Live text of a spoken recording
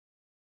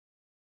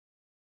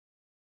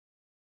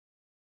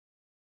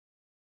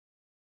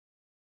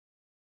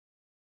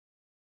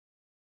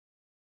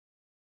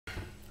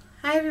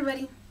Hi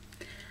everybody,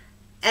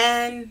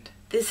 and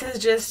this is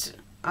just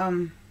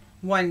a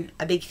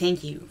big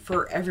thank you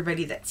for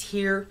everybody that's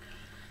here.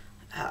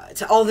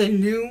 To all the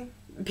new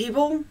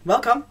people,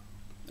 welcome.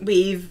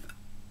 We've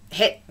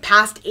hit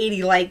past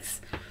 80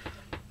 likes,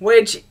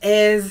 which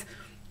is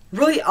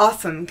really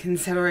awesome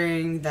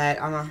considering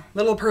that I'm a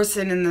little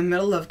person in the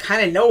middle of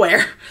kind of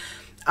nowhere,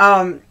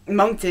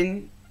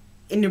 Moncton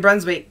in New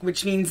Brunswick,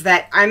 which means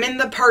that I'm in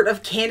the part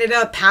of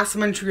Canada past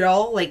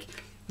Montreal. Like,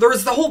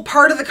 there's the whole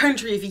part of the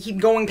country if you keep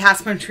going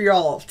past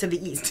Montreal to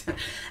the east.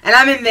 And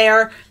I'm in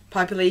there.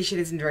 Population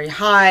isn't very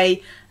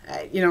high,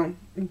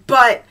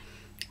 but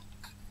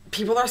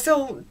people are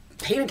still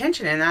paying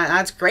attention, and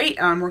that's great.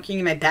 I'm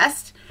working my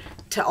best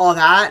to all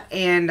that.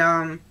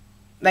 And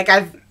like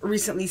I've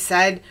recently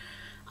said,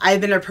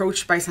 I've been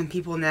approached by some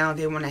people now.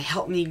 They want to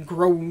help me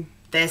grow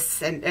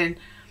this. And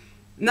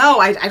no,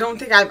 I don't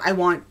think I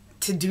want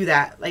to do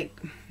that. Like,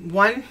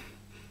 one,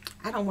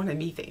 I don't want to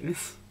be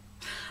famous.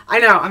 I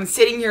know, I'm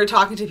sitting here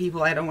talking to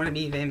people, I don't want to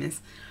be famous.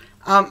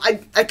 I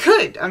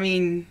could. I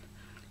mean,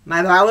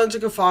 my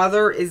biological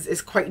father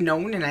is quite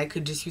known, and I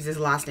could just use his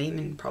last name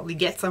and probably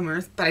get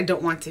somewhere, but I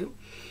don't want to.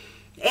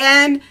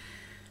 And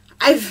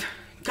I've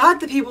got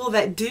the people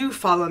that do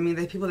follow me,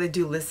 the people that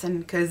do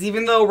listen, because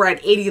even though we're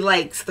at 80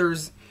 likes,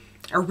 there's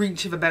a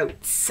reach of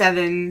about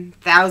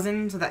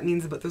 7,000, so that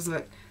means there's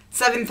about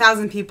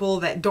 7,000 people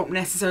that don't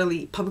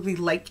necessarily publicly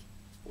like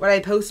what I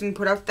post and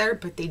put out there,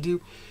 but they do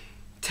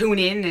tune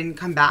in and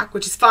come back,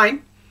 which is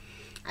fine.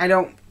 I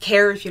don't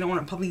care if you don't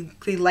want to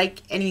publicly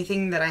like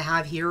anything that I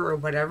have here or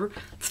whatever.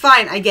 It's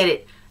fine, I get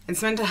it.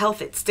 It's mental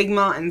health, it's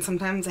stigma, and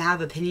sometimes I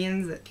have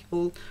opinions that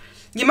people,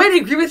 you might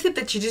agree with it,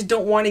 but you just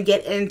don't want to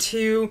get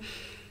into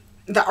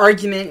the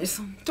argument.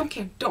 So don't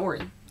care, don't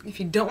worry. If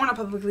you don't want to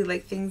publicly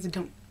like things,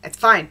 it's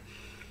fine.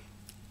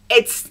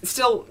 It's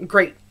still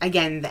great.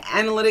 Again, the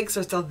analytics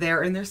are still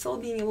there, and they're still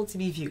being able to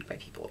be viewed by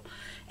people.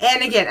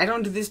 And again, I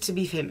don't do this to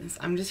be famous.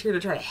 I'm just here to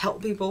try to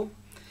help people.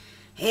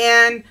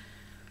 And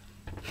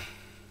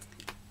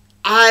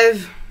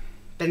I've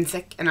been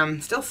sick, and I'm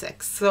still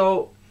sick.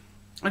 So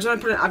I just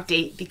want to put an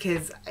update,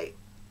 because I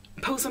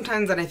post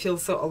sometimes that I feel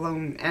so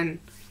alone. And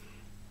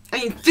I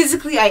mean,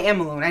 physically I am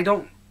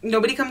alone.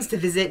 Nobody comes to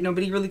visit.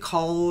 Nobody really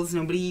calls.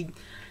 Nobody,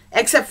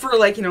 except for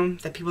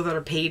the people that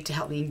are paid to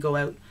help me go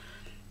out.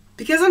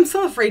 Because I'm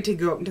so afraid to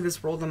go out into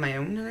this world on my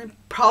own. And I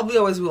probably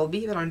always will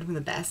be, but I'm doing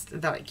the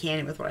best that I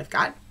can with what I've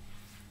got.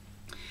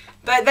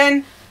 But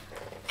then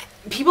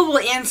people will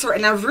answer,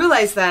 and I've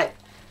realized that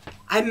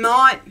I'm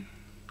not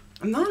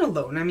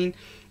alone. I mean,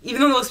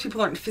 even though those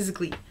people aren't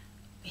physically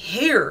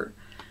here,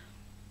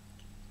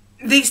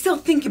 they still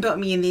think about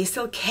me, and they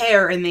still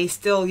care, and they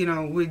still,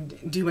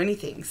 would do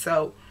anything.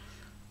 So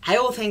I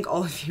will thank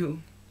all of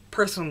you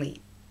personally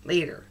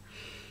later.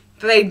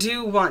 But I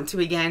do want to,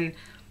 again,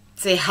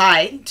 say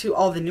hi to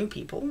all the new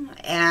people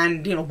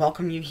and,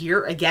 welcome you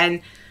here.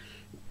 Again,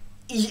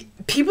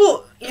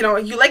 people,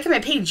 you like my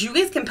page, you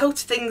guys can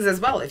post things as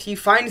well. If you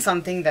find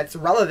something that's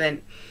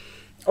relevant,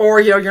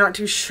 or, you're not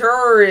too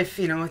sure if,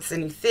 it's a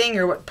new thing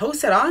or what,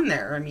 post it on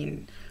there. I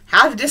mean,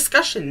 have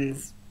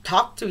discussions,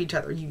 talk to each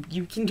other.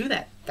 You can do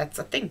that. That's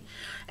a thing.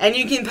 And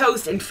you can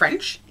post in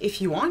French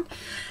if you want.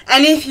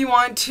 And if you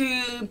want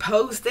to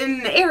post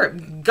in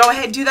Arab, go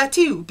ahead, do that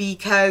too,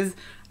 because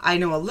I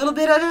know a little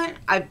bit of it.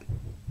 I've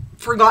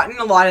forgotten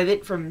a lot of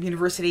it from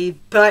university,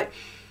 but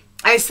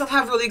I still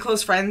have really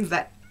close friends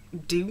that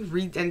do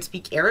read and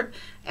speak Arab,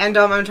 and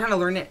I'm trying to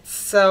learn it.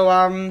 So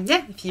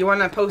yeah, if you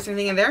want to post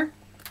anything in there,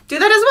 do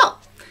that as well.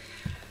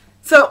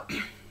 So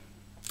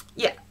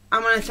yeah, I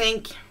want to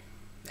thank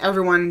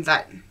everyone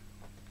that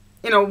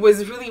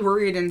was really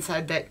worried and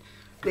said that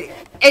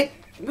it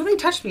really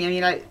touched me. I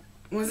mean, I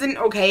wasn't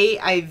okay.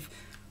 I've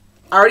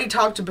already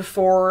talked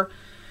before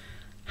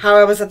how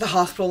I was at the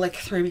hospital like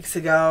 3 weeks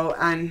ago,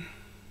 and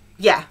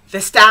yeah,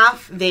 the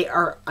staff, they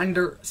are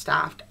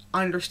understaffed,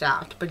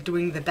 but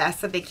doing the best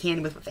that they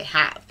can with what they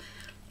have.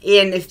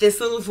 And if this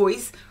little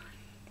voice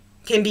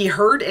can be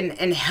heard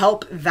and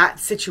help that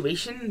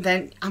situation,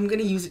 then I'm going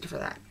to use it for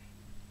that.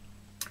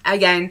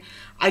 Again,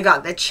 I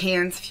got the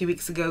chance a few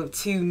weeks ago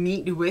to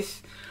meet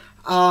with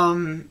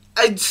a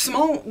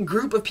small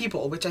group of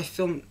people, which I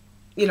feel,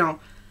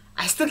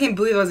 I still can't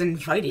believe I was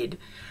invited,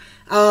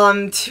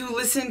 to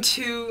listen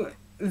to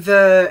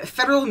the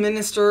federal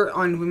minister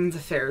on women's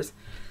affairs.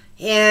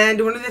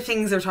 And one of the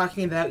things they're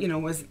talking about,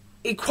 was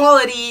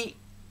equality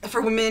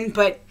for women,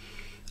 but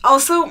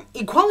also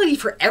equality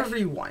for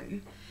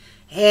everyone.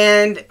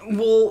 And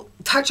we'll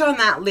touch on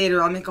that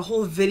later. I'll make a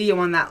whole video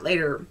on that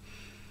later.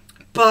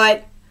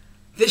 But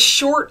the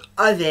short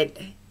of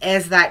it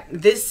is that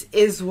this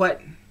is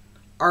what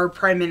our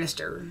Prime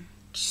Minister,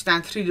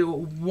 Justin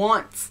Trudeau,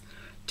 wants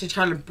to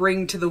try to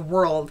bring to the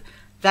world,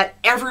 that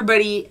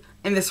everybody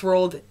in this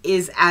world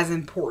is as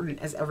important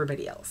as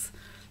everybody else.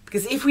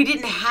 Because if we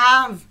didn't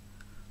have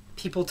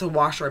people to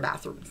wash our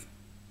bathrooms,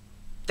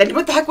 then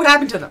what the heck would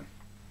happen to them?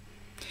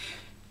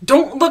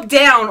 Don't look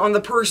down on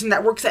the person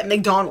that works at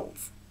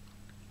McDonald's.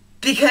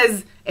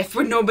 Because if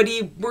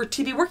nobody were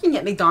to be working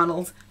at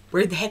McDonald's,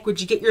 where the heck would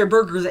you get your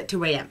burgers at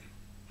 2 a.m.?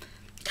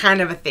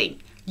 kind of a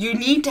thing. You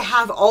need to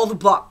have all the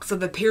blocks of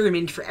the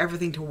pyramid for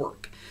everything to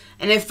work.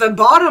 And if the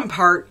bottom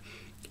part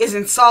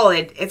isn't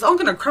solid, it's all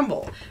going to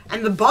crumble.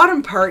 And the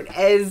bottom part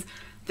is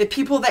the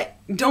people that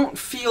don't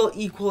feel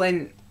equal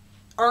and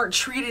aren't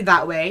treated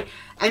that way,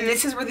 and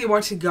this is where they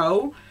want to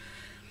go.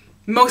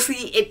 Mostly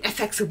it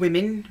affects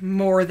women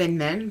more than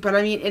men, but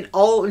I mean, in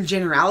all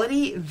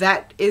generality,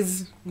 that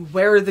is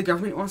where the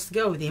government wants to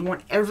go. They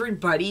want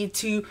everybody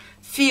to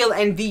feel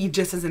and be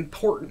just as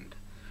important.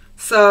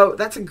 So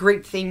that's a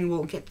great thing.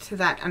 We'll get to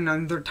that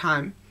another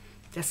time.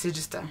 This is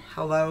just a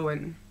hello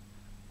and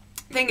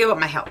think about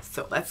my health.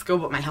 So let's go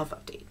about my health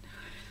update.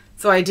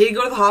 So I did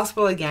go to the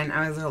hospital again.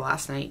 I was there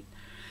last night.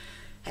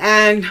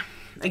 And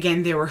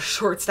again, they were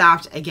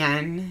short-staffed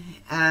again.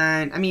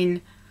 And I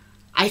mean,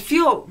 I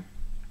feel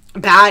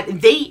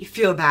bad. They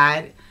feel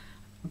bad.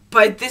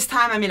 But this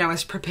time, I mean, I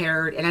was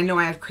prepared. And I know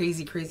I have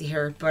crazy, crazy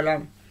hair.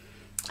 But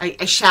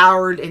I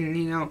showered and,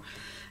 you know,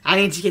 I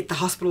need to get the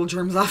hospital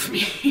germs off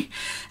me.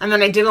 And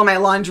then I did all my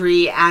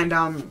laundry. And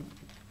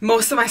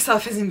most of my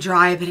stuff isn't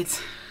dry, but it's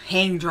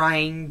hang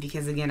drying.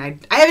 Because, again,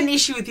 I have an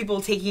issue with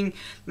people taking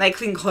my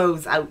clean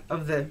clothes out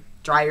of the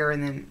dryer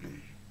and then...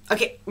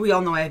 Okay, we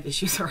all know I have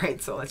issues,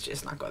 alright, so let's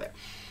just not go there.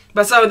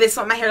 But so this is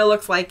what my hair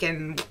looks like,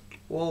 and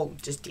we'll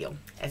just deal.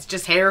 It's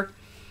just hair.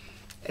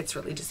 It's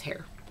really just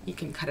hair. You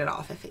can cut it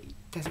off if it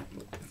doesn't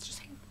look, it's just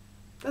hair.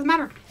 Doesn't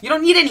matter. You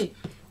don't need any.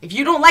 If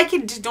you don't like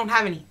it, just don't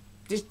have any.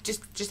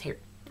 Just hair,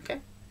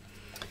 okay?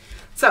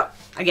 So,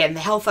 again, the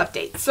health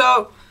update.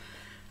 So,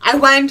 I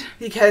went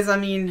because, I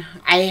mean,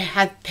 I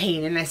had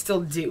pain, and I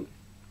still do.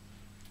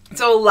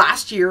 So,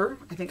 last year,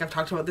 I think I've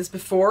talked about this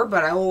before,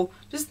 but I will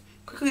just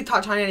quickly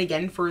touch on it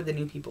again for the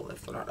new people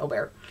if they're not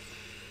aware.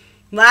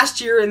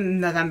 Last year in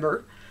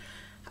November,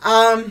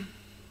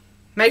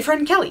 my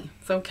friend Kelly,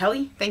 so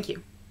Kelly, thank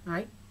you,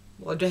 alright?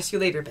 We'll address you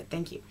later, but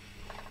thank you.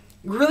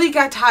 Really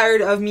got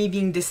tired of me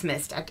being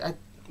dismissed at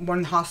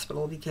one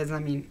hospital because, I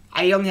mean,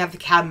 I only have the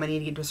cab money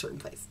to get to a certain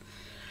place.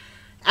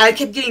 I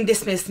kept getting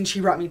dismissed and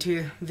she brought me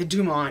to the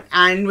Dumont,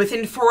 and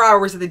within 4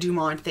 hours of the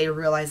Dumont, they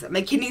realized that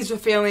my kidneys were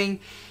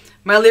failing.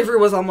 My liver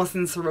was almost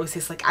in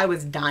cirrhosis. Like, I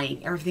was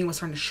dying. Everything was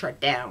starting to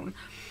shut down.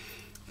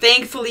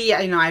 Thankfully,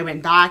 you know, I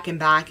went back and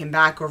back and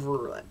back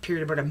over a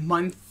period of about a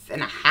month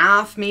and a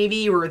half,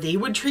 maybe, where they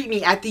would treat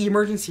me at the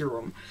emergency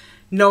room,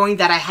 knowing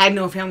that I had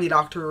no family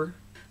doctor.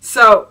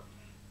 So,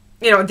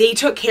 you know, they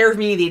took care of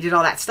me. They did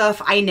all that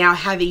stuff. I now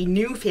have a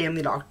new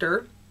family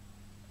doctor.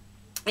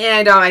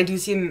 And I do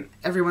see him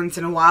every once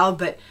in a while,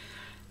 but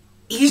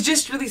he's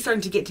just really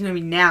starting to get to know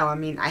me now. I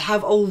mean, I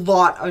have a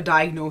lot of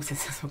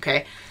diagnoses,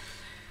 okay?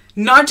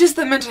 Not just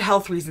the mental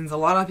health reasons. A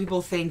lot of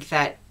people think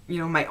that, you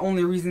know, my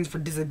only reasons for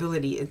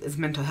disability is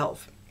mental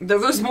health.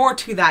 There's more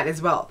to that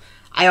as well.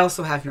 I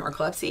also have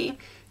narcolepsy.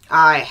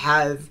 I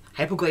have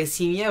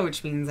hypoglycemia,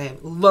 which means I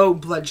have low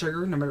blood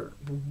sugar no matter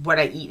what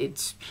I eat.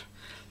 It's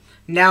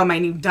now my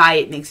new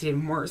diet makes it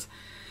even worse.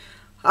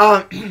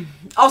 All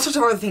sorts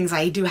of other things.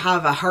 I do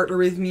have a heart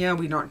arrhythmia.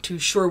 We're not too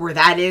sure where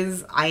that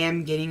is. I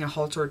am getting a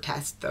Holter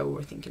test, though,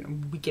 I think in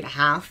a week and a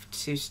half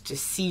to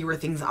see where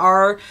things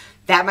are.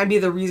 That might be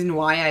the reason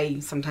why I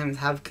sometimes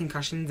have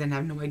concussions and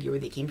have no idea where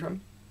they came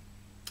from.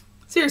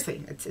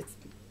 Seriously, it's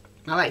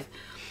my life.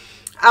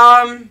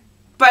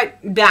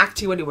 But back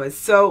to what it was.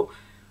 So,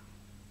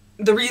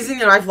 the reason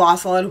that I've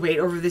lost a lot of weight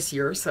over this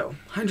year, so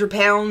 100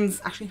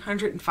 pounds, actually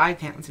 105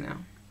 pounds now.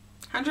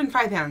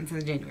 105 pounds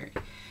in January.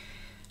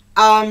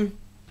 And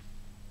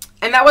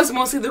that was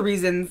mostly the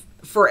reason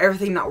for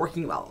everything not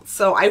working well.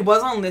 So I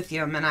was on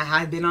lithium, and I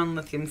had been on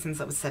lithium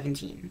since I was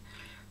 17.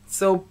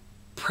 So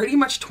pretty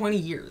much 20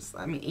 years.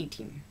 I mean,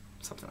 18,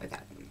 something like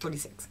that,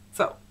 26.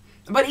 So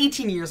about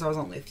 18 years I was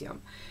on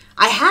lithium.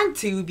 I had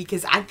to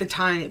because at the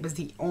time it was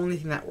the only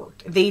thing that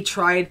worked. They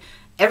tried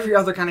every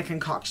other kind of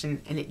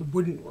concoction and it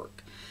wouldn't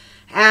work.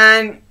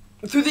 And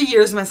through the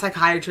years, my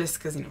psychiatrist,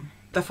 because, you know,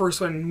 the first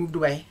one moved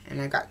away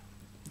and I got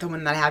the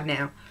one that I have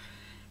now.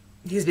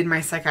 He's been my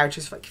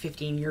psychiatrist for like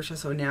 15 years or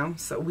so now,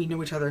 so we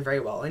know each other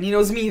very well, and he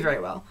knows me very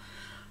well.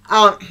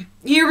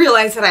 He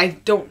realized that I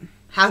don't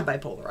have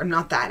bipolar. I'm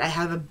not that. I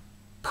have a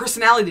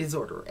personality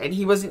disorder, and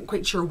he wasn't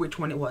quite sure which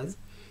one it was.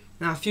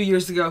 Now, a few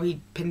years ago,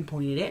 he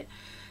pinpointed it,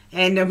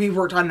 and we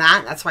worked on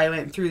that. That's why I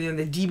went through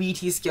the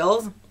DBT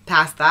skills,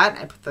 passed that,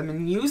 I put them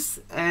in use,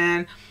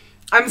 and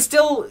I'm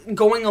still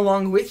going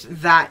along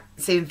with that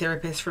same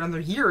therapist for another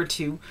year or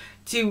two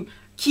to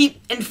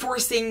keep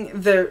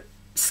enforcing the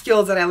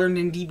skills that I learned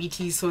in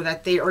DBT so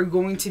that they are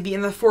going to be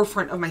in the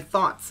forefront of my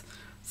thoughts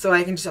so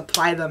I can just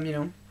apply them, you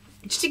know,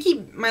 just to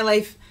keep my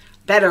life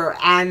better.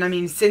 And I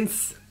mean,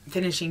 since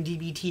finishing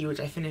DBT, which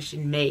I finished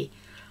in May,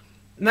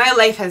 my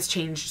life has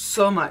changed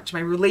so much. My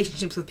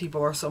relationships with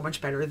people are so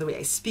much better, the way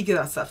I speak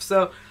about stuff.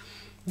 So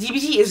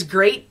DBT is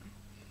great.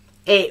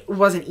 It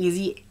wasn't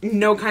easy.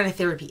 No kind of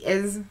therapy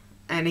is.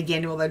 And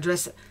again, we'll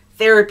address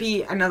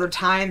therapy another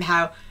time,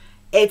 how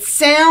it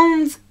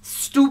sounds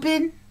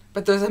stupid,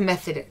 but there's a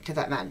method to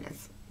that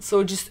madness.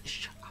 So just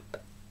shut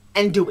up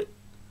and do it.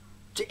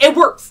 It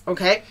works,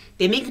 okay?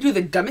 They make you do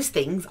the dumbest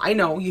things. I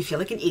know, you feel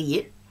like an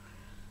idiot.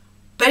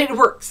 But it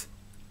works.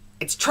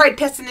 It's tried,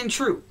 tested, and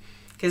true.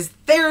 Because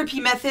therapy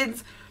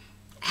methods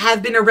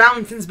have been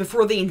around since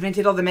before they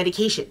invented all the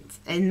medications.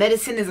 And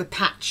medicine is a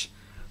patch.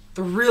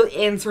 The real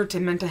answer to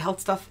mental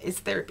health stuff is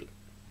therapy.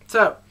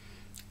 So,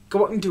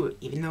 go out and do it.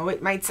 Even though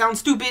it might sound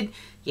stupid,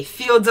 you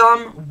feel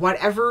dumb,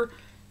 whatever,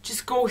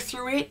 just go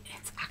through it.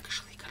 It's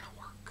actually going to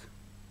work.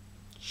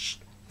 Shh.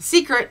 The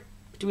secret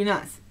between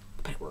us,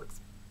 but it works.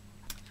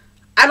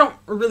 I don't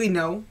really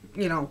know,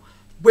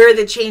 where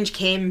the change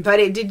came, but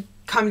it did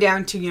come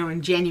down to,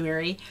 in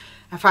January,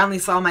 I finally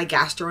saw my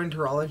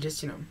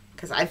gastroenterologist,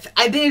 because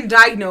I've been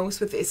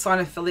diagnosed with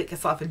eosinophilic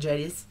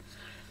esophagitis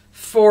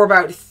for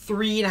about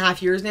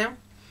 3.5 years now.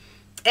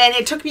 And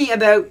it took me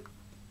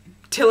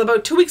till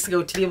about 2 weeks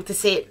ago to be able to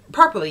say it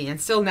properly, and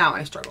still now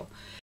I struggle.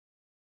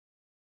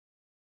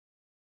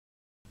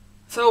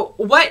 So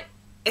what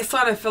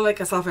eosinophilic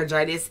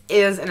esophagitis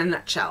is in a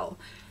nutshell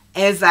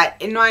is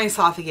that in my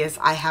esophagus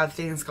I have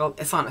things called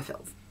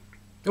eosinophils,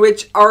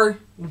 which are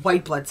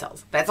white blood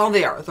cells. That's all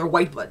they are. They're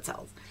white blood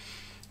cells.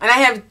 And I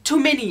have too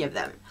many of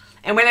them.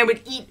 And when I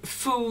would eat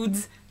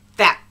foods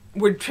that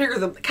would trigger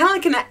them, kind of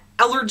like an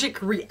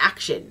allergic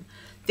reaction,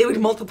 they would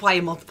multiply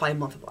and multiply and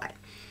multiply,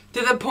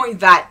 to the point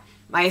that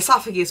my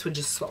esophagus would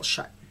just swell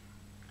shut.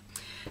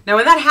 Now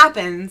when that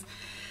happens,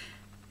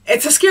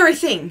 it's a scary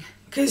thing,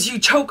 because you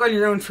choke on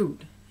your own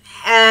food.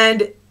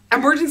 And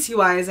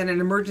emergency-wise, in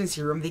an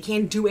emergency room, they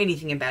can't do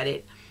anything about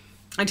it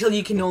until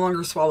you can no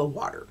longer swallow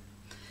water.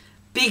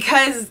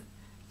 Because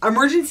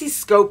emergency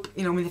scope,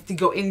 when you have to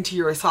go into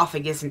your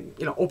esophagus and,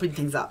 open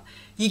things up,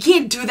 you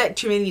can't do that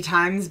too many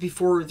times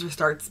before it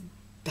starts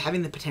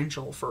having the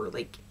potential for,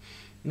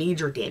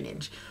 major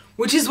damage.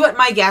 Which is what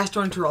my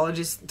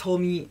gastroenterologist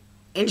told me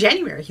in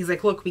January. He's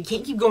like, look, we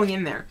can't keep going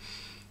in there.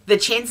 The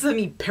chances of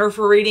me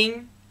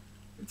perforating,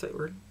 that's the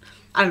word,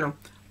 I don't know,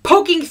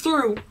 poking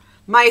through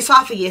my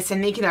esophagus and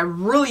making a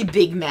really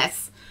big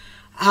mess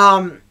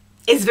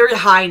is very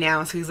high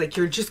now. So he's like,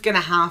 you're just going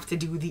to have to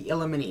do the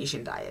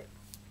elimination diet.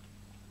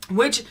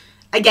 Which,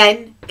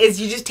 again,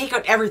 is you just take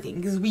out everything,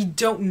 because we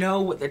don't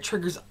know what the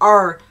triggers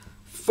are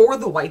for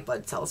the white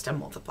blood cells to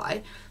multiply.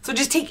 So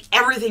just take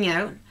everything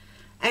out.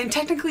 And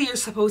technically you're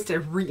supposed to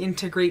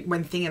reintegrate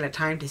one thing at a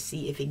time to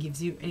see if it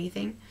gives you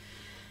anything.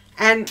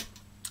 And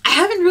I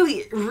haven't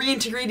really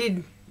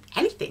reintegrated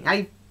anything.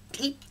 I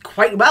eat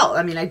quite well.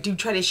 I mean, I do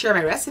try to share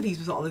my recipes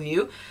with all of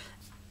you.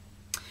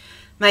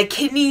 My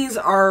kidneys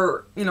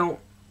are,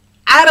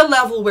 at a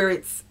level where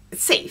it's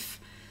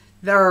safe.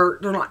 They're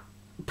not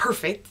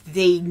perfect.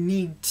 They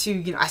need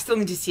to, I still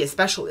need to see a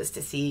specialist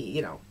to see,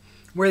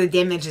 where the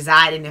damage is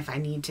at and if I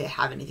need to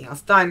have anything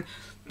else done.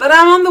 But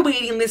I'm on the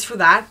waiting list for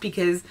that,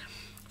 because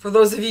for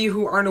those of you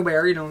who aren't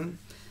aware,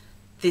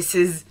 this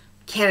is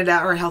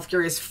Canada, or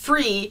healthcare is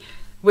free,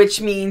 which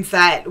means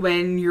that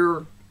when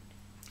you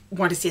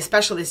want to see a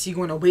specialist, you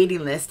go on a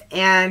waiting list,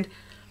 and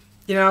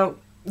they're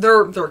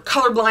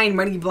colorblind,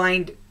 money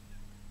blind.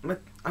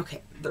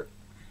 Okay,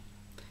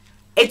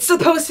 it's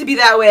supposed to be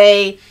that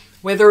way.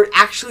 Whether it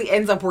actually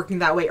ends up working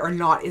that way or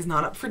not is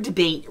not up for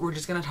debate. We're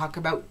just going to talk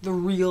about the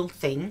real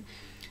thing.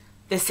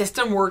 The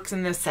system works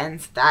in the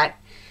sense that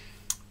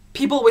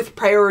people with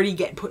priority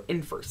get put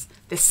in first.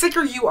 The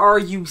sicker you are,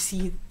 you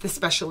see the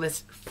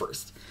specialist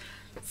first.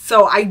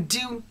 So I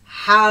do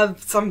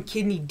have some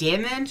kidney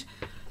damage,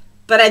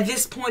 but at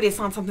this point it's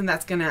not something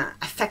that's going to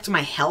affect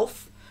my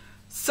health.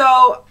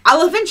 So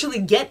I'll eventually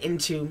get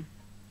into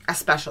a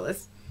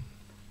specialist.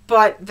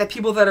 But the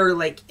people that are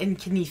in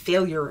kidney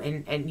failure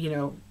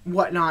and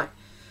whatnot,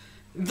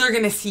 they're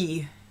going to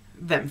see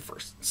them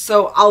first.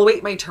 So I'll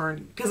wait my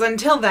turn, because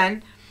until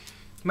then,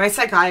 my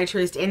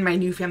psychiatrist and my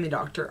new family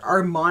doctor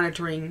are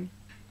monitoring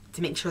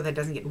to make sure that it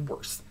doesn't get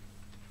worse.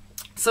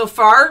 So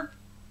far,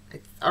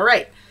 it's all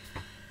right.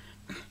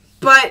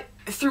 But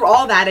through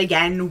all that,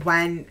 again,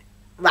 when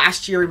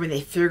last year when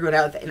they figured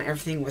out that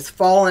everything was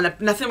falling,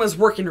 nothing was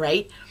working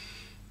right,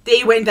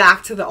 they went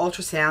back to the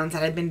ultrasounds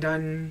that had been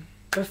done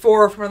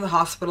before from the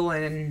hospital,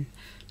 and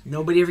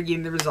nobody ever gave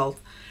me the result.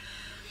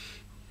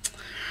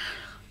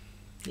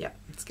 Yeah,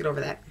 let's get over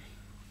that.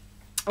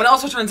 It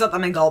also turns out that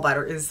my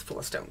gallbladder is full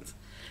of stones.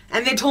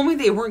 And they told me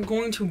they weren't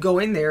going to go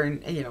in there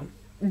and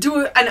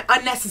do an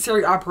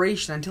unnecessary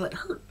operation until it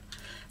hurt.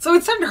 So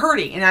it started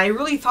hurting, and I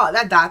really thought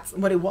that that's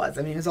what it was.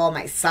 I mean, it was all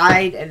my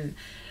side, and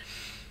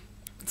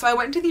so I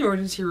went to the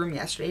emergency room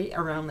yesterday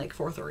around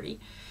 4:30.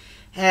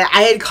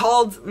 I had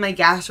called my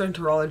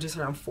gastroenterologist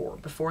around 4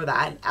 before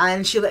that,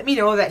 and she let me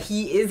know that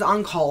he is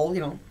on call,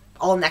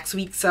 all next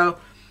week. So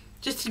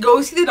just to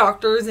go see the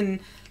doctors, and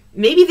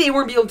maybe they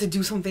weren't able to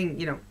do something,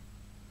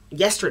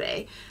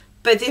 yesterday,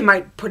 but they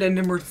might put an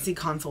emergency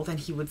consult and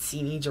he would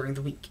see me during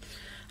the week.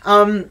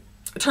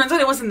 It turns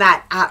out it wasn't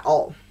that at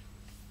all.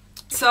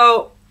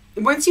 So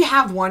once you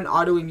have one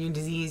autoimmune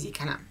disease, you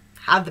kind of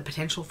have the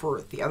potential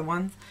for the other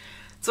ones.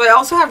 So I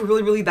also have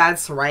really, really bad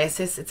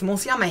psoriasis. It's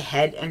mostly on my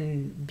head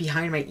and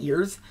behind my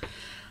ears.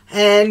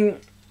 And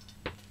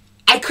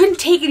I couldn't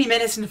take any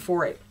medicine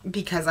for it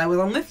because I was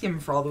on lithium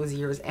for all those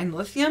years. And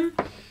lithium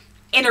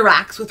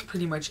interacts with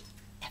pretty much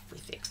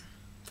everything.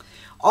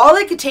 All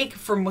I could take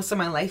for most of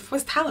my life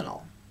was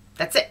Tylenol.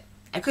 That's it.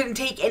 I couldn't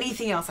take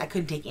anything else. I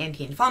couldn't take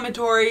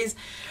anti-inflammatories.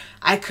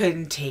 I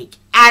couldn't take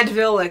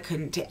Advil. I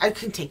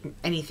couldn't take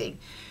anything.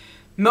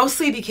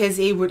 Mostly because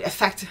it would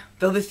affect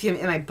the lithium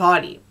in my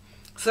body.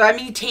 So I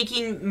mean,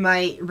 taking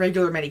my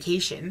regular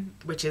medication,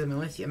 which is my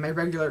lithium, my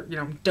regular,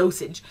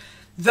 dosage,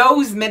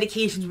 those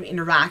medications would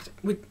interact,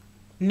 would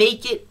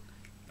make it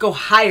go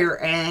higher,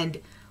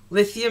 and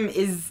lithium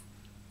is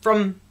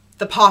from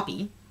the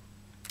poppy.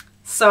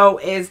 So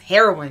is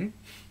heroin.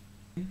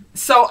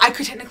 So I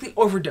could technically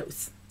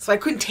overdose. So I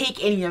couldn't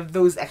take any of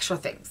those extra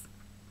things.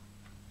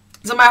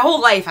 So my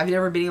whole life, I've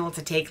never been able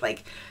to take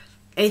like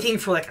anything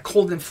for like a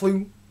cold and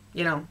flu,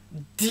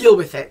 deal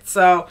with it.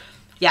 So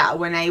yeah,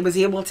 when I was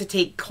able to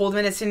take cold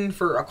medicine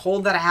for a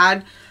cold that I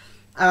had,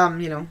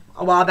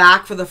 a while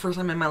back for the first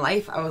time in my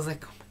life, I was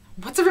like,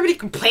 what's everybody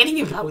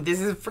complaining about? This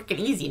is freaking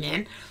easy,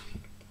 man.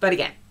 But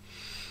again,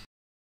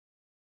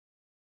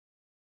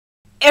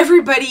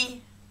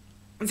 everybody's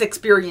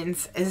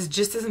experience is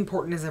just as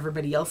important as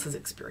everybody else's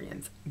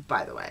experience,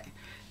 by the way.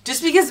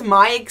 Just because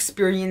my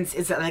experience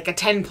is at like a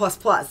 10 plus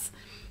plus,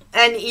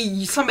 and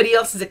somebody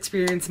else's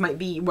experience might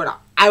be what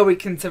I would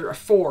consider a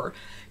 4,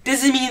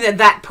 doesn't mean that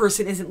that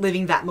person isn't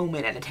living that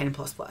moment at a 10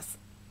 plus plus.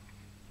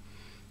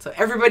 So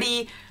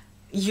everybody,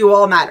 you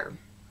all matter.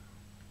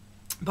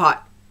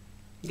 But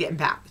getting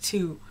back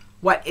to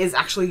what is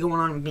actually going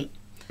on with me.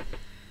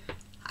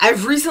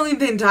 I've recently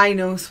been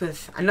diagnosed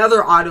with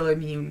another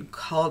autoimmune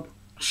called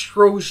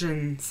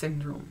Sjögren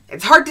syndrome.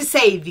 It's hard to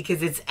say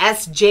because it's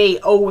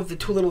SJO with the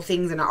 2 little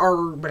things and an R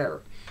or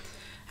whatever.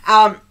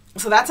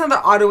 So that's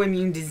another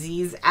autoimmune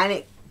disease, and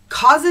it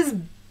causes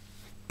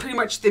pretty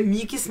much the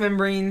mucous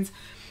membranes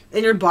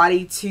in your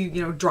body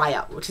to, dry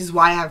out, which is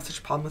why I have such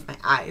a problem with my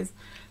eyes.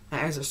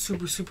 My eyes are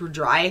super, super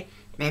dry.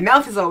 My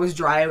mouth is always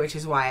dry, which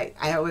is why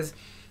I always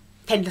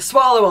tend to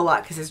swallow a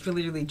lot, because it's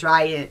really, really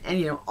dry,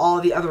 and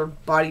all the other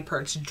body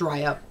parts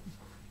dry up.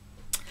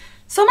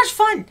 So much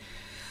fun.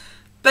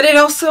 But it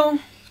also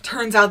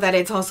turns out that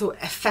it's also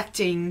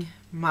affecting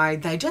my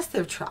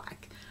digestive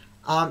tract.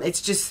 It's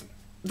just,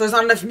 there's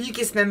not enough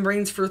mucous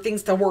membranes for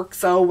things to work.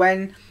 So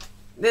when,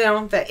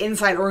 the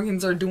inside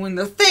organs are doing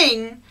their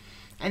thing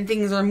and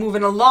things are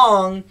moving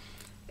along,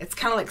 it's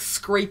kind of like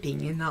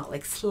scraping and not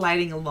like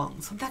sliding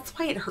along. So that's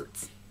why it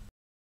hurts.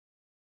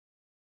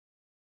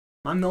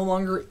 I'm no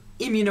longer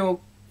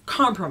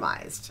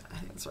immunocompromised. I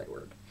think that's the right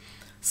word.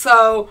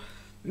 So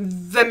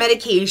the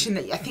medication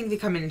that I think they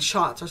come in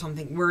shots or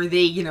something where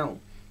they,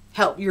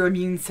 help your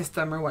immune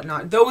system or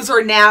whatnot, those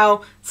are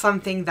now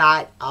something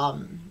that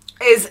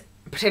is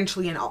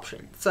potentially an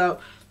option. So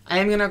I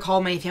am going to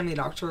call my family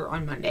doctor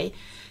on Monday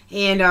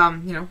and,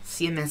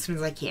 see him as soon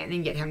as I can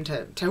and get him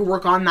to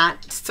work on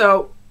that.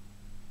 So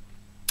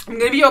I'm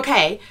going to be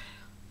okay.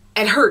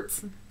 It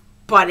hurts,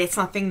 but it's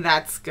nothing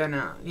that's going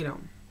to,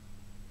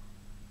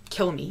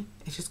 kill me.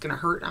 It's just going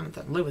to hurt. I'm going to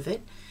have to live with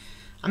it.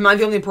 I'm not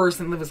the only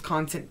person that lives with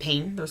constant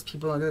pain. There's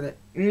people out there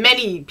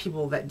many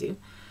people that do.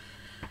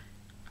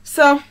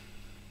 So,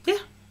 yeah.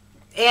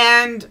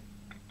 And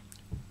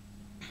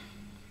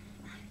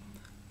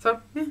so,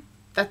 yeah.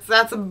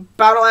 That's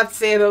about all I have to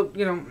say about,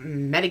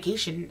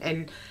 medication.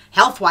 And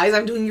health-wise,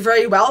 I'm doing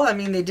very well. I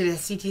mean, they did a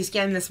CT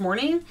scan this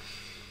morning.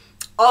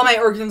 All my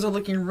organs are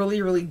looking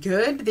really, really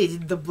good. They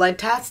did the blood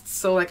tests.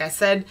 So, like I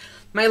said,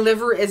 my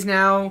liver is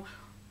now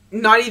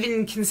not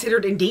even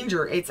considered in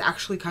danger. It's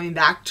actually coming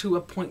back to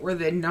a point where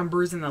the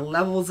numbers and the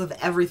levels of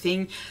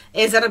everything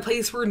is at a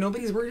place where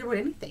nobody's worried about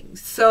anything.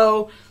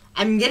 So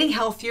I'm getting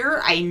healthier.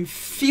 I'm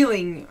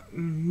feeling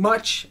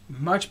much,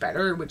 much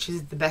better, which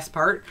is the best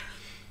part.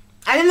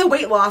 And then the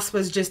weight loss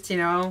was just,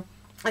 an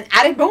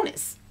added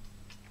bonus.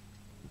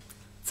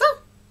 So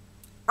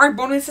our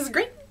bonus is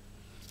great.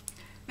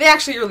 They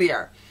actually really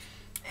are.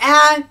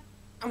 And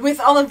with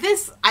all of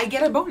this, I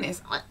get a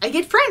bonus. I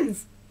get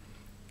friends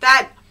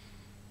that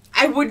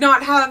I would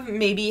not have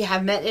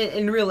met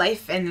in real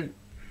life, and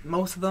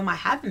most of them I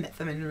haven't met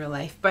them in real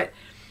life, but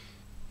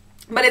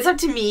it's up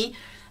to me,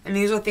 and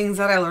these are things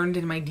that I learned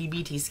in my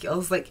DBT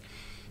skills, like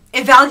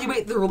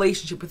evaluate the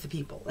relationship with the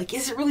people. Like,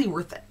 is it really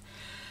worth it?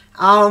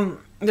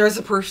 There's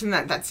a person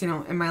that's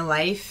in my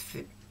life.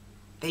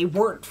 They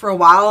weren't for a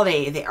while,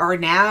 they are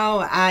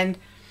now, and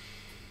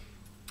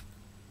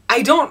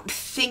I don't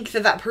think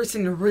that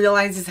person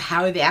realizes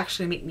how they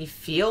actually make me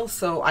feel,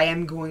 so I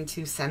am going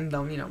to send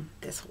them,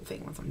 this whole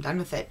thing once I'm done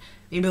with it.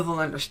 Maybe they'll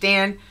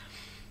understand.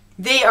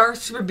 They are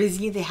super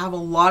busy. They have a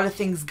lot of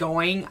things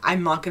going.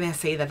 I'm not going to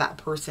say that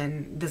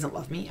person doesn't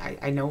love me.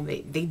 I know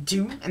they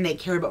do, and they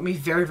care about me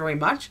very, very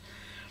much.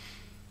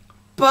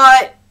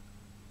 But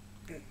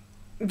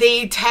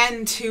they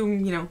tend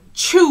to,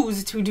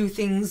 choose to do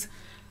things,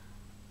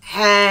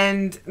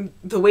 and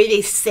the way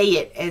they say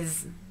it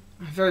is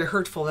very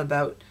hurtful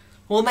about,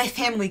 well, my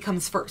family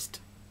comes first.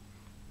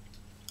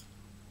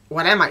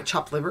 What am I,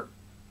 chopped liver?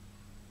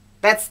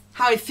 That's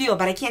how I feel,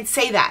 but I can't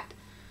say that.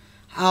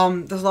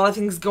 There's a lot of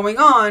things going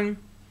on.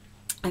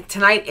 Like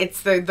tonight,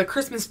 it's the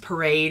Christmas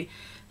parade,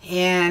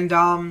 and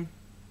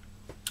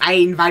I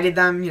invited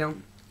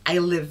them. I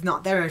live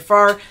not very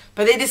far,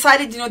 but they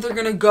decided, they're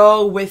going to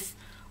go with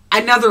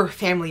another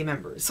family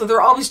member. So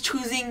they're always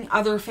choosing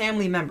other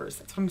family members.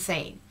 That's what I'm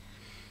saying.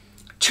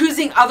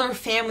 Choosing other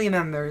family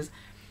members.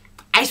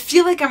 I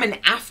feel like I'm an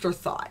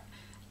afterthought.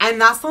 And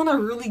that's not a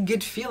really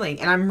good feeling.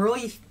 And I'm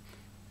really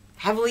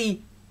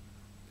heavily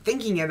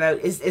thinking about,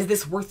 is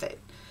this worth it?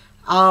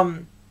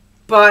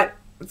 But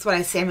that's what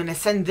I say. I'm going to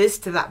send this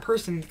to that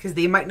person because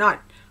they might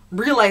not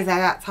realize that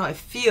that's how I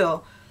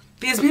feel.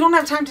 Because we don't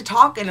have time to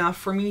talk enough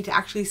for me to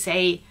actually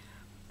say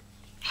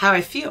how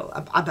I feel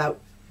about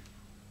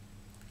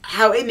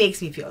how it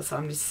makes me feel. So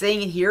I'm just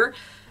saying it here.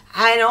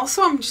 And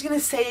also I'm just going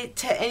to say it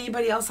to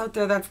anybody else out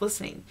there that's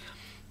listening.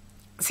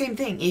 Same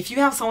thing. If you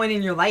have someone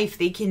in your life,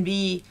 they can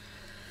be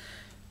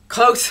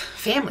close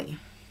family.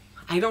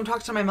 I don't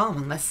talk to my mom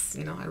unless,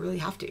 I really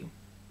have to.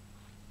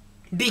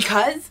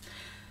 Because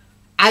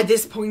at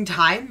this point in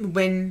time,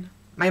 when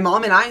my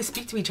mom and I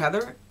speak to each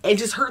other, it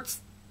just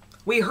hurts.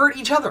 We hurt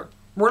each other.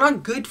 We're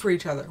not good for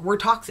each other. We're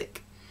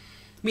toxic.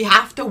 We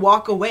have to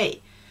walk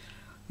away.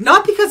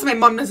 Not because my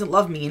mom doesn't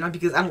love me, not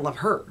because I don't love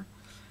her.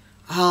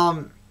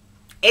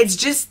 It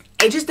just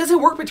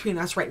doesn't work between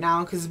us right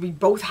now because we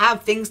both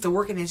have things to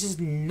work and it's just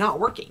not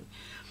working.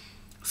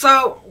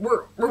 So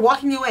we're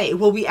walking away.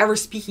 Will we ever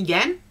speak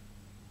again?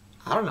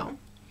 I don't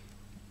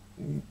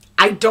know.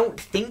 I don't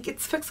think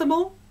it's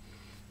fixable.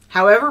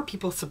 However,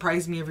 people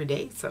surprise me every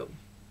day, so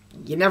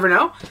you never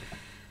know.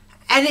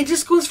 And it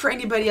just goes for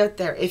anybody out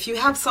there. If you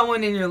have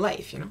someone in your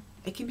life,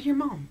 it can be your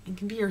mom, it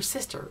can be your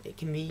sister, it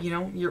can be,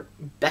 your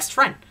best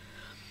friend.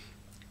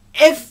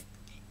 If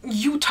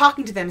you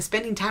talking to them,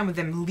 spending time with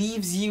them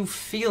leaves you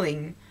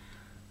feeling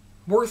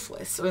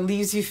worthless or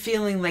leaves you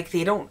feeling like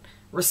they don't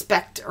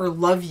respect or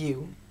love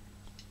you,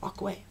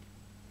 walk away.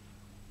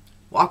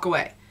 Walk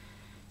away.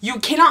 You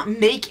cannot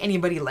make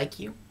anybody like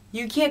you.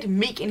 You can't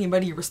make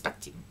anybody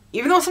respect you.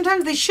 Even though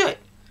sometimes they should.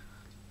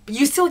 But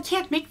you still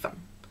can't make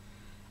them.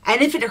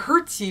 And if it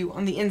hurts you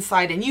on the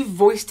inside and you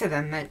voice to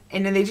them that,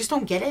 and then they just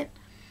don't get it,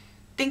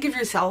 think of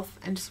yourself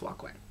and just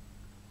walk away.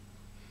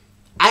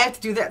 I have to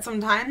do that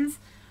sometimes.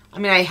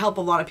 I help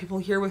a lot of people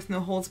here with No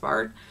Holds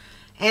Barred.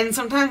 And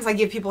sometimes I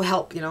give people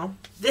help,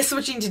 this is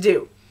what you need to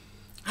do.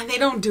 And they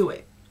don't do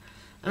it.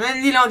 And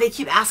then, they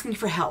keep asking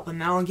for help.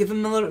 And then I'll give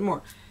them a little bit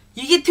more.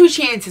 You get 2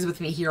 chances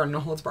with me here on No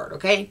Holds Barred,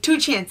 okay? 2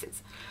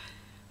 chances.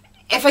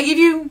 If I give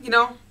you,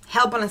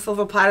 help on a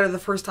silver platter the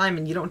first time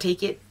and you don't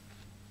take it,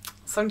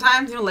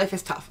 sometimes, life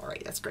is tough. All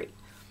right, that's great.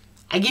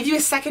 I give you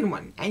a second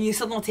one and you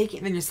still don't take it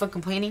and then you're still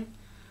complaining,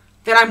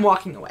 then I'm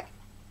walking away.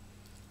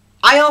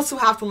 I also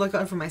have to look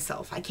out for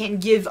myself. I can't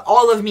give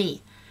all of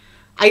me.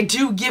 I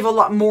do give a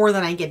lot more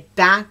than I get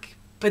back,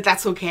 but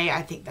that's okay.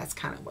 I think that's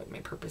kind of what my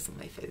purpose in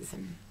life is,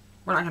 and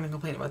we're not going to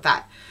complain about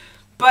that.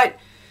 But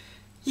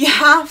you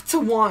have to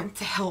want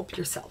to help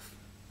yourself.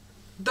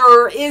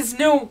 There is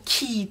no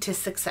key to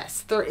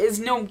success. There is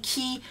no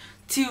key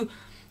to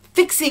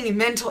fixing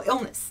mental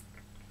illness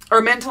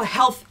or mental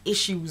health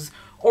issues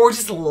or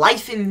just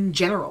life in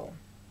general.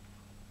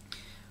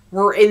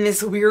 We're in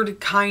this weird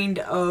kind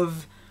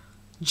of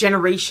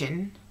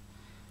generation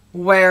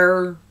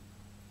where,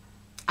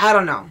 I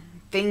don't know,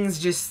 things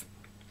just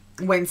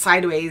went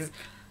sideways.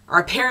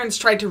 Our parents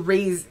tried to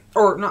raise,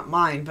 or not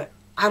mine, but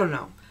I don't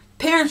know.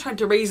 Parents tried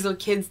to raise their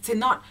kids to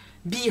not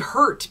be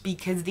hurt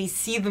because they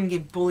see them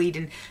get bullied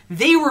and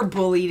they were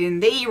bullied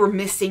and they were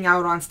missing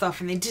out on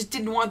stuff and they just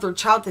didn't want their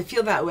child to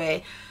feel that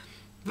way.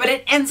 But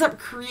it ends up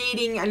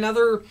creating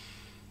another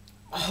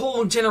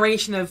whole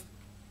generation of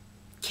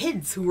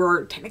kids who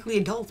are technically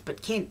adults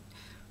but can't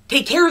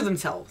take care of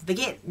themselves. They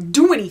can't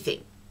do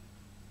anything.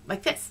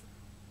 Like this.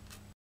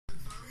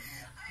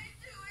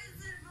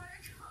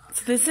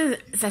 So this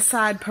is a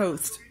sad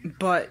post,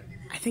 but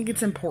I think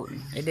it's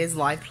important. It is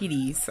live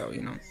PD, so,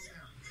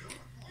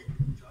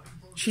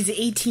 She's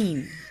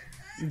 18.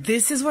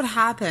 This is what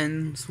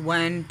happens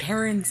when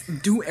parents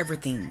do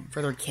everything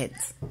for their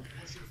kids.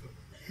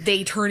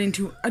 They turn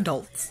into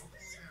adults.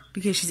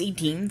 Because she's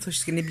 18, so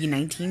she's going to be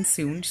 19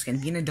 soon. She's going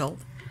to be an adult.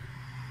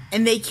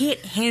 And they can't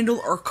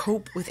handle or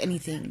cope with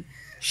anything.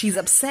 She's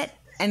upset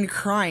and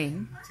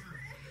crying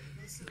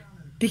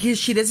because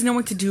she doesn't know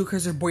what to do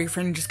because her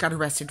boyfriend just got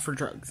arrested for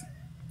drugs.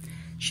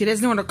 She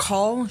doesn't know what to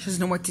call. She doesn't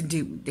know what to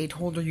do. They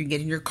told her you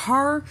get in your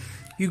car,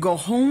 you go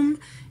home,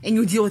 and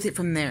you deal with it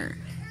from there.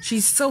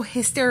 She's so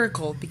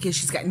hysterical because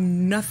she's got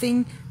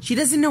nothing. She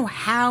doesn't know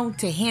how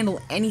to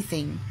handle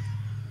anything.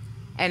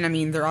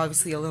 And they're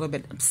obviously a little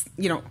bit,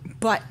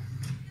 but...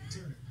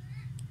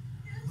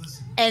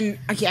 And,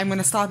 okay, I'm going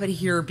to stop it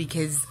here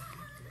because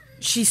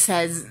she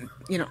says,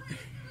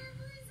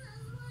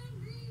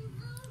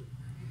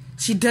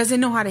 she doesn't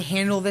know how to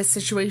handle this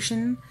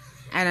situation.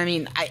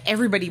 And,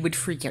 everybody would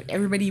freak out.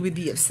 Everybody would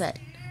be upset.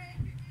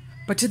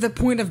 But to the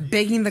point of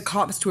begging the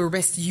cops to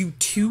arrest you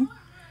too,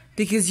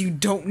 because you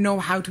don't know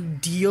how to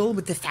deal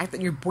with the fact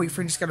that your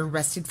boyfriend just got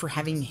arrested for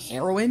having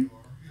heroin.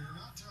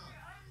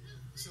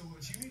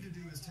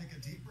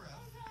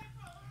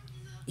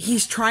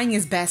 He's trying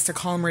his best to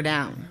calm her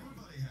down.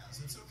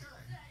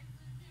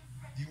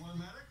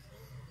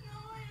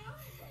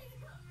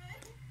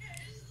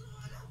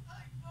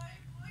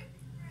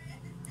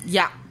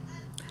 Yeah.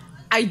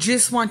 I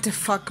just want to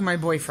fuck my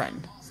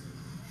boyfriend.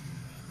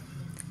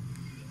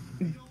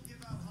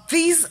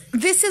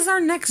 This is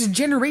our next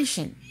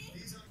generation.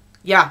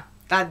 Yeah,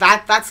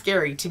 that's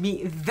scary to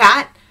me.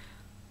 That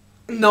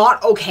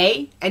not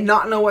okay and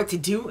not know what to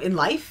do in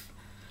life.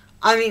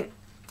 I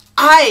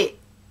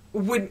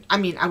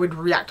would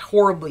react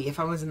horribly if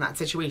I was in that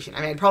situation.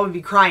 I'd probably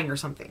be crying or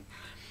something.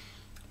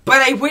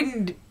 But I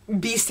wouldn't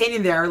be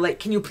standing there like,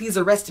 can you please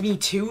arrest me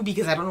too?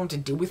 Because I don't know what to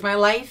do with my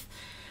life.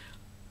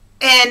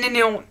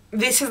 And,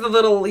 this is the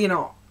little,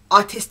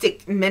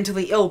 autistic,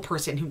 mentally ill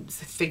person who's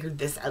figured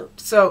this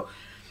out. So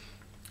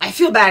I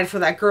feel bad for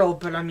that girl,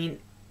 but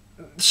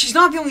she's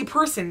not the only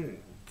person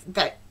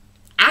that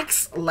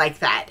acts like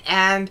that.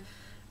 And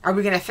are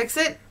we going to fix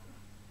it?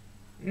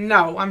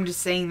 No, I'm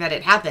just saying that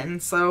it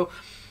happens. So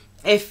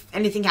if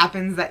anything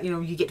happens that,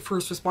 you get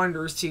first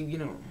responders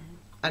to,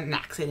 an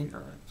accident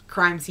or a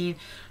crime scene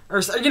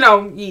or,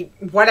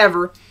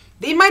 whatever,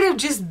 they might have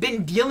just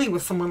been dealing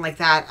with someone like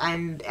that,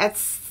 and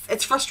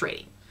it's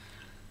frustrating.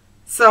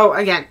 So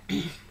again,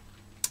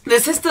 the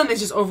system is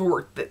just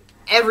overworked.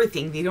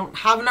 Everything. They don't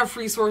have enough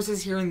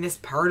resources here in this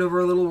part of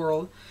our little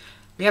world.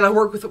 We gotta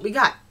work with what we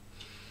got.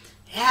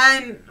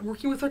 And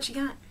working with what you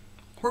got.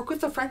 Work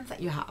with the friends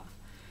that you have.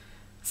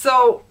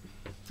 So,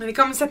 when it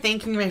comes to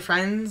thanking my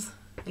friends,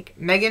 like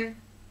Megan,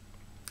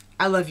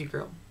 I love you,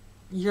 girl.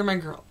 You're my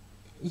girl.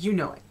 You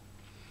know it.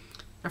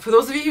 And for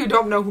those of you who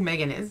don't know who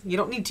Megan is, you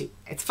don't need to.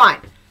 It's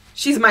fine.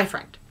 She's my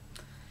friend.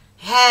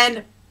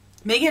 And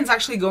Megan's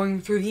actually going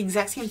through the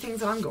exact same things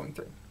that I'm going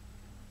through.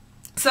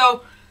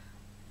 So,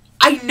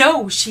 I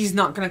know she's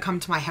not going to come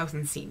to my house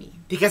and see me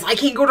because I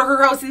can't go to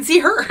her house and see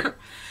her.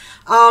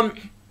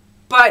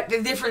 But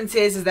the difference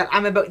is that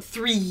I'm about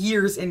 3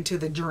 years into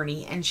the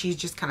journey and she's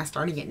just kind of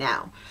starting it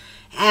now.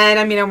 And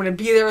I'm going to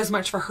be there as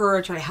much for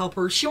her, try to help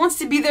her. She wants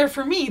to be there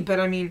for me, but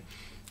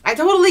I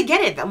totally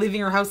get it that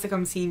leaving her house to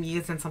come see me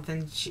isn't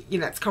something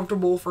that's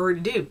comfortable for her to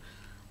do.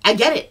 I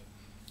get it.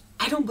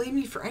 I don't blame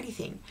you for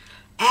anything.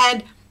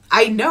 And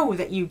I know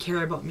that you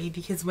care about me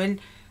because when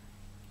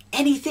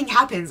anything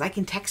happens, I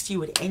can text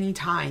you at any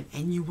time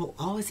and you will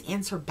always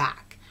answer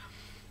back.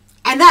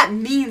 And that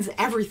means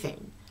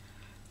everything.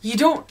 You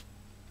don't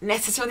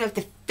necessarily have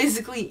to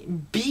physically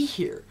be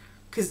here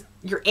because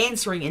you're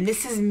answering. And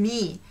this is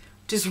me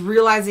just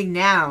realizing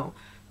now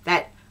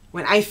that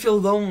when I feel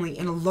lonely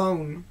and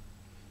alone,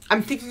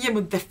 I'm thinking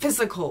about the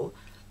physical,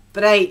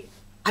 but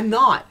I'm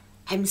not.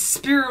 I'm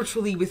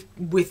spiritually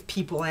with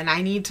people, and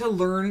I need to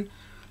learn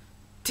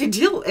to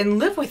deal and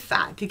live with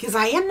that because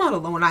I am not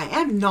alone. I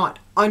am not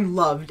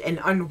unloved and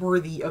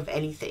unworthy of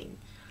anything.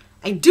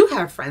 I do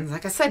have friends.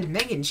 Like I said,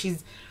 Megan,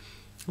 she's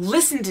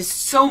listened to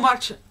so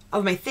much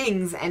of my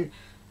things and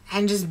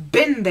just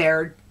been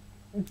there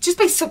just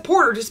by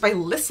support or just by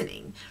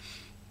listening.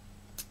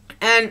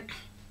 And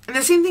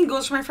the same thing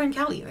goes for my friend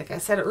Kelly, like I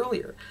said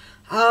earlier.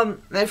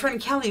 My friend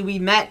Kelly, we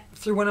met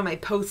through one of my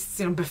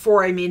posts,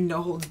 before I made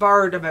No Holds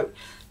Barred about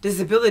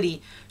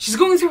disability. She's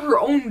going through her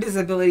own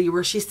disability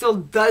where she still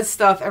does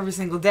stuff every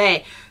single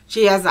day.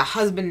 She has a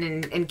husband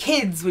and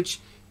kids, which,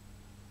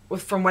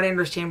 from what I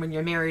understand, when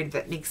you're married,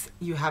 that makes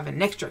you have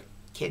an extra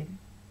kid.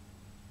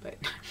 But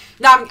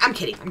no, I'm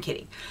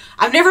kidding.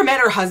 I've never met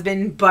her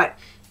husband, but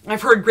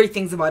I've heard great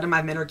things about him.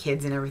 I've met her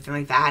kids and everything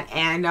like that.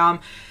 And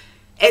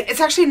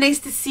it's actually nice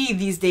to see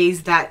these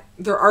days that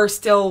there are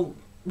still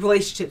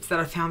relationships that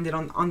are founded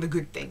on the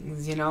good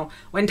things.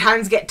 When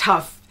times get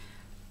tough,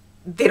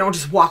 they don't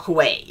just walk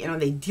away.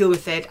 They deal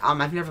with it.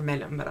 I've never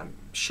met him, but I'm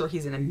sure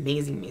he's an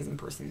amazing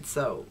person.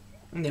 So,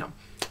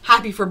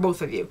 happy for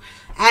both of you.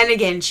 And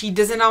again, she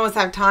doesn't always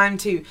have time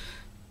to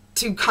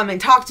come and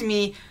talk to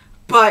me,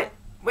 but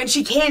when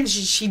she can,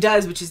 she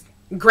does, which is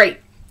great.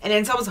 And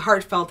it's always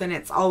heartfelt, and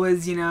it's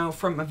always,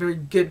 from a very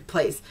good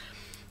place.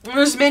 And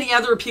there's many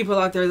other people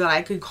out there that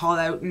I could call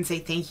out and say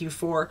thank you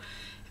for.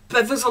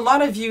 But there's a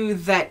lot of you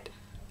that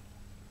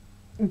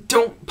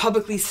don't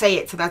publicly say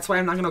it, so that's why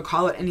I'm not going to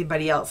call it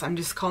anybody else. I'm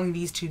just calling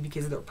these two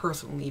because they're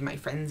personally my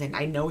friends, and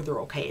I know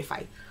they're okay if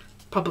I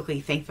publicly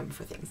thank them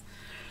for things.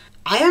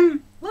 I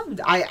am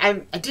loved.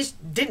 I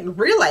just didn't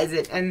realize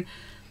it, and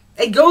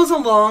it goes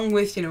along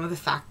with, the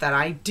fact that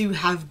I do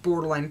have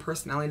borderline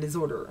personality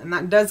disorder, and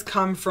that does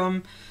come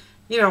from,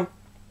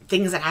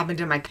 things that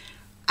happened in my...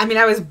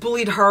 I was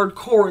bullied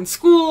hardcore in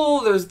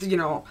school. There's,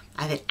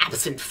 I have an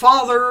absent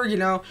father,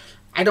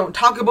 I don't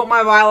talk about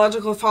my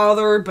biological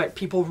father, but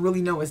people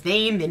really know his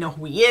name. They know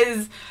who he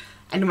is.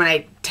 And when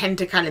I tend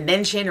to kind of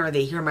mention, or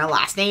they hear my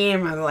last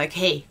name, or they're like,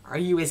 hey, are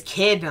you his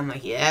kid? And I'm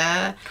like,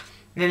 yeah.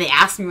 And then they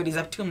ask me what he's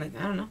up to. I'm like,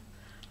 I don't know.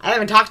 I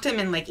haven't talked to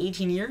him in like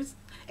 18 years.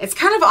 It's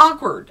kind of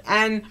awkward.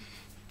 And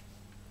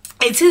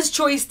it's his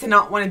choice to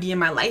not want to be in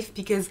my life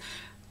because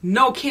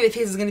no kid of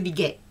his is going to be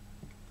gay.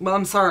 Well,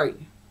 I'm sorry.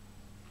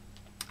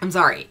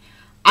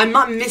 I'm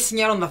not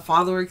missing out on the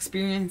father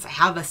experience. I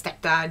have a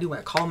stepdad who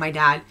I call my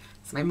dad.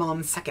 It's my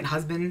mom's second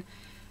husband.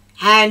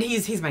 And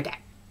he's my dad.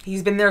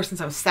 He's been there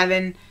since I was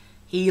 7.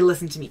 He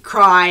listened to me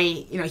cry.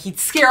 He'd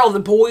scare all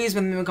the boys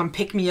when they would come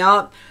pick me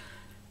up.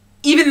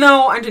 Even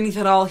though underneath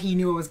it all, he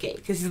knew I was gay.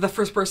 Because he's the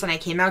first person I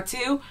came out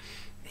to.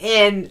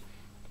 And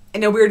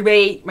in a weird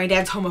way, my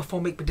dad's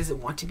homophobic but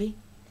doesn't want to be.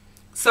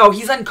 So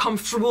he's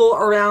uncomfortable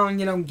around,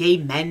 you know, gay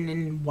men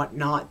and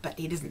whatnot, but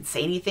he doesn't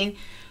say anything.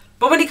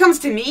 But when it comes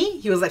to me,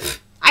 he was like,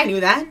 I knew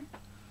that.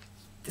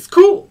 It's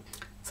cool.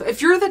 So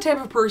if you're the type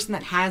of person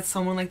that has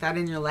someone like that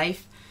in your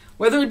life,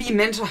 whether it be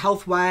mental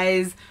health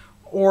wise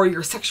or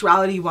your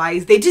sexuality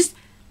wise, they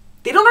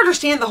don't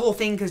understand the whole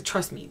thing, because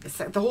trust me,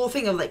 the whole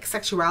thing of like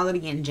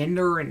sexuality and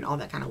gender and all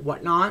that kind of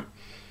whatnot.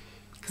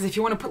 Because if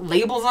you want to put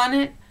labels on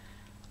it,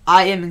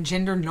 I am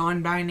gender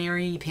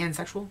non-binary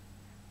pansexual.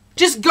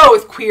 Just go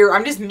with queer.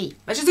 I'm just me.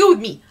 Let's just go with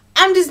me.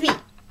 I'm just me.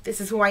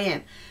 This is who I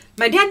am.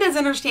 My dad doesn't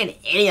understand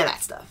any of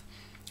that stuff.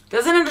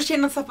 Doesn't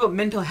understand the stuff about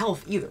mental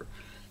health either.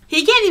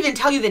 He can't even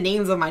tell you the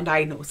names of my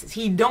diagnosis.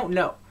 He don't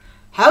know.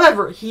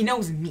 However, he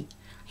knows me.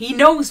 He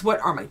knows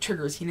what are my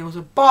triggers. He knows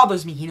what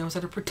bothers me. He knows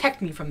how to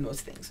protect me from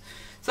those things.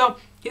 So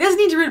he doesn't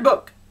need to read a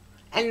book.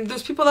 And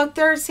there's people out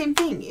there, same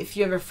thing. If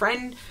you have a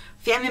friend,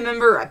 family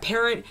member, a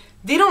parent,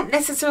 they don't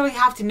necessarily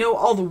have to know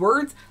all the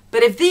words,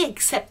 but if they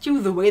accept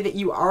you the way that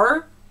you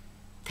are,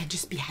 then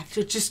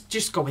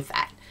just go with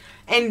that.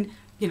 And,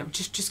 you know,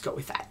 just go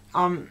with that.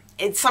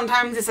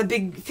 Sometimes it's a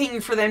big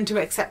thing for them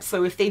to accept.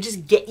 So if they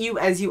just get you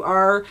as you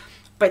are,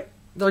 but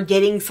they're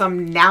getting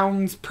some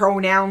nouns,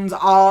 pronouns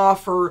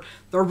off, or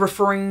they're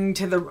referring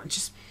to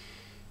just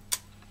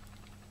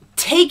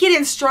take it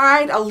in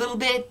stride a little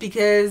bit,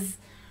 because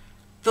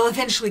they'll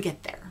eventually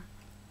get there.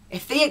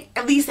 If they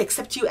at least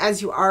accept you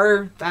as you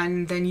are,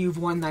 then you've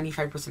won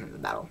 95% of the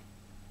battle.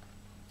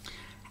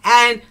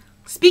 And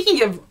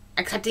speaking of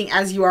accepting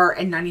as you are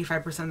and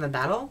 95% of the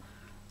battle,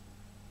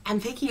 I'm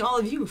thanking all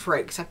of you for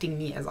accepting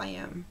me as I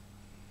am.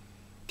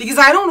 Because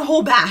I don't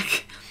hold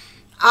back.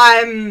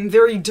 I'm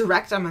very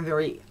direct. I'm a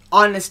very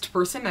honest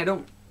person. I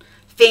don't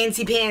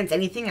fancy pants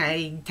anything.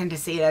 I tend to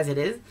say it as it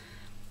is.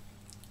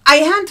 I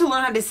had to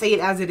learn how to say it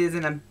as it is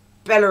in a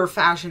better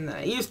fashion than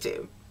I used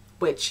to,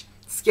 which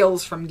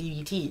skills from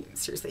DBT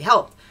seriously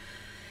helped.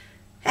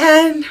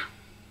 And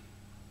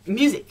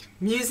music.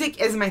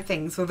 Music is my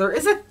thing. So there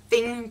is a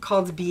thing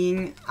called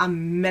being a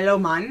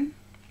melomane,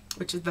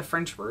 which is the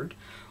French word,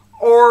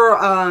 or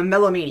a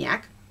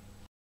melomaniac,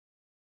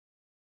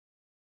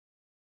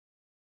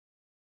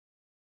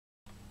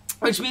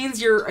 which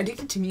means you're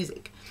addicted to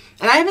music.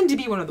 And I happen to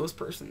be one of those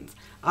persons.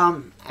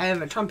 I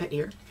have a trumpet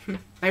here.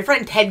 My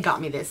friend Ted got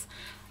me this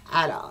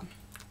at a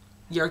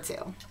yard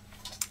sale.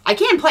 I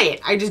can play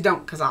it. I just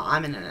don't, because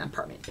I'm in an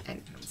apartment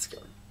and I'm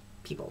scared.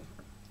 People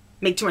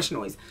make too much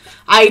noise.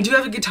 I do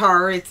have a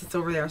guitar. It's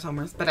over there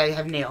somewhere, but I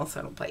have nails,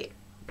 so I don't play it.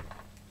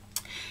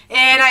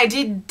 And I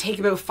did take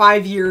about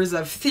 5 years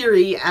of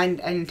theory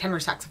and tenor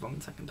saxophone,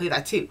 so I can play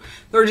that too.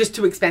 They're just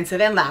too expensive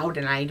and loud,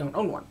 and I don't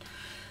own one.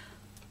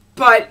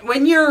 But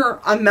when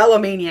you're a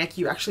melomaniac,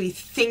 you actually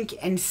think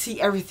and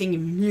see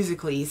everything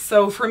musically.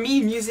 So for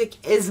me,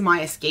 music is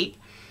my escape.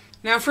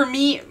 Now for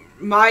me,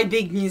 my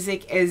big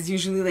music is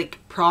usually like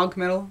prog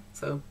metal,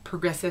 so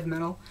progressive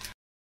metal.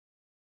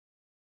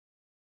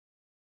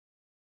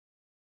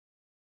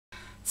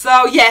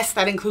 So yes,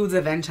 that includes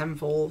Avenged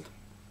Sevenfold.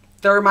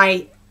 They're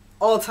my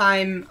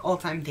all-time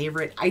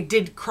favorite. I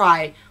did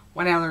cry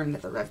when I learned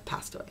that the Rev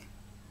passed away.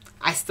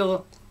 I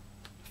still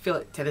feel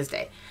it to this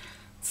day.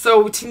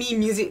 So to me,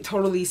 music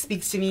totally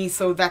speaks to me.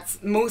 So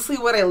that's mostly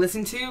what I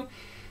listen to.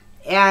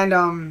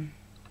 And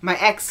my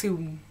ex,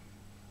 who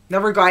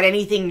never got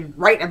anything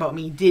right about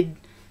me, did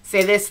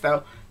say this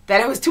though,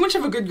 that I was too much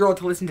of a good girl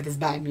to listen to this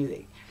bad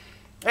music.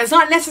 It's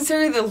not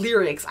necessarily the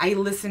lyrics. I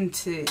listen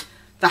to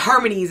the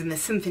harmonies and the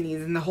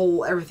symphonies and the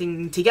whole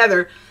everything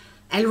together.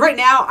 And right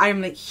now,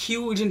 I'm like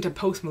huge into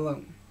Post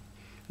Malone.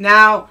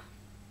 Now,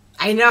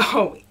 I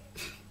know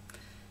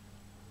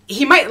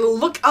he might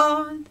look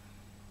odd,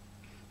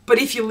 but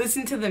if you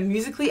listen to them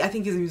musically, I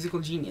think he's a musical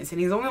genius.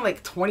 And he's only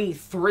like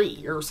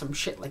 23 or some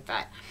shit like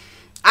that.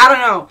 I don't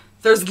know.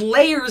 There's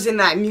layers in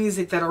that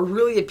music that are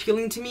really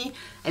appealing to me.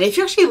 And if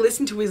you actually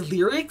listen to his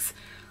lyrics,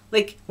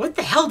 like, what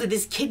the hell did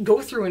this kid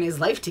go through in his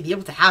life to be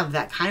able to have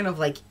that kind of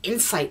like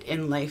insight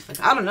in life?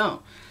 Like, I don't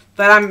know.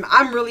 But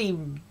I'm really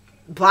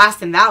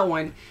blasting that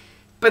one.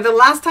 But the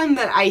last time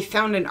that I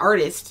found an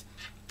artist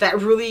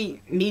that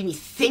really made me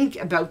think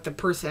about the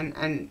person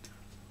and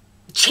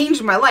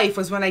changed my life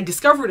was when I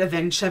discovered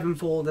Avenged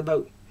Sevenfold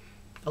about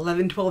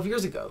 11, 12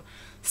 years ago.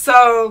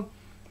 So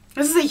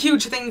this is a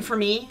huge thing for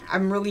me.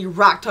 I'm really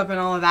wrapped up in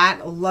all of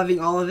that,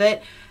 loving all of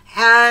it,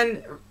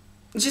 and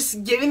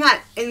just giving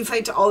that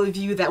insight to all of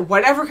you that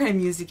whatever kind of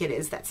music it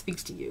is that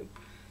speaks to you,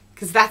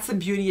 because that's the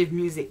beauty of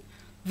music.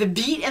 The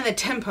beat and the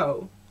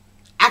tempo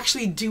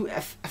actually do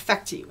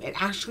affect you.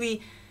 It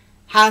actually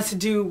has to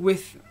do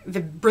with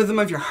the rhythm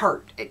of your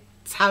heart.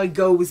 It's how it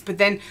goes. But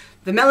then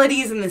the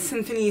melodies and the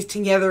symphonies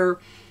together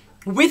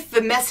with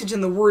the message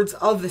and the words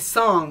of the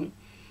song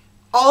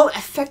all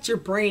affect your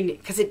brain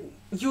because it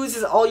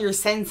uses all your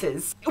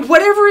senses.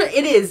 Whatever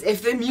it is,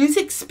 if the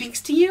music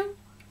speaks to you,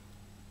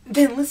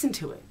 then listen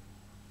to it.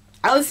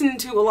 I listen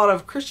to a lot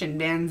of Christian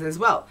bands as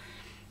well.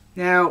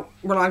 Now,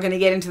 we're not going to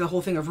get into the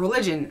whole thing of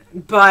religion,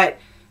 but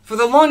for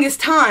the longest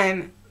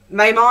time,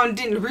 my mom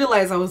didn't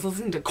realize I was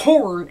listening to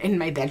Korn in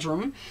my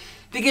bedroom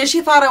because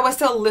she thought I was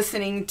still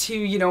listening to,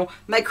 you know,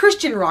 my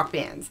Christian rock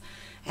bands.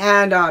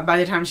 And by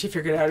the time she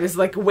figured it out, it was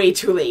like way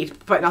too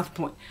late, but not the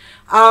point.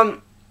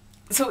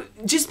 So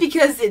just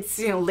because it's,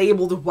 you know,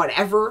 labeled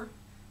whatever,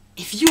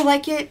 if you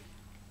like it,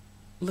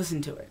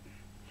 listen to it.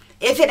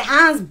 If it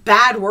has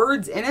bad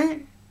words in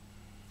it,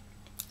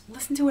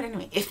 listen to it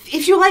anyway.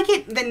 If you like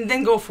it,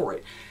 then go for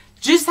it.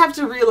 Just have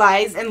to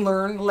realize and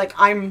learn, like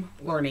I'm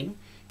learning,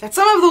 that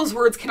some of those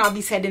words cannot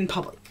be said in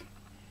public.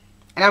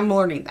 And I'm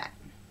learning that.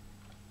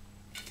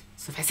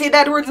 So if I say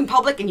bad words in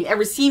public and you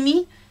ever see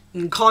me,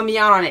 you can call me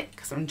out on it,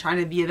 because I'm trying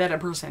to be a better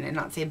person and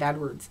not say bad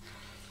words.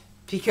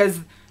 Because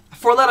a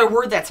 4-letter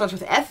word that starts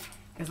with F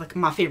is like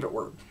my favorite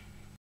word.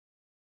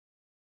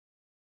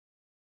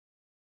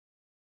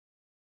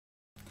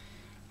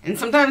 And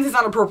sometimes it's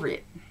not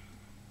appropriate,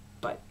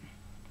 but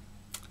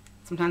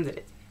sometimes it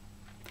is.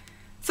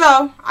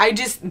 So I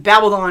just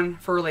babbled on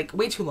for like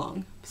way too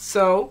long.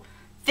 So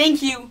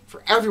thank you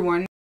for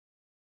everyone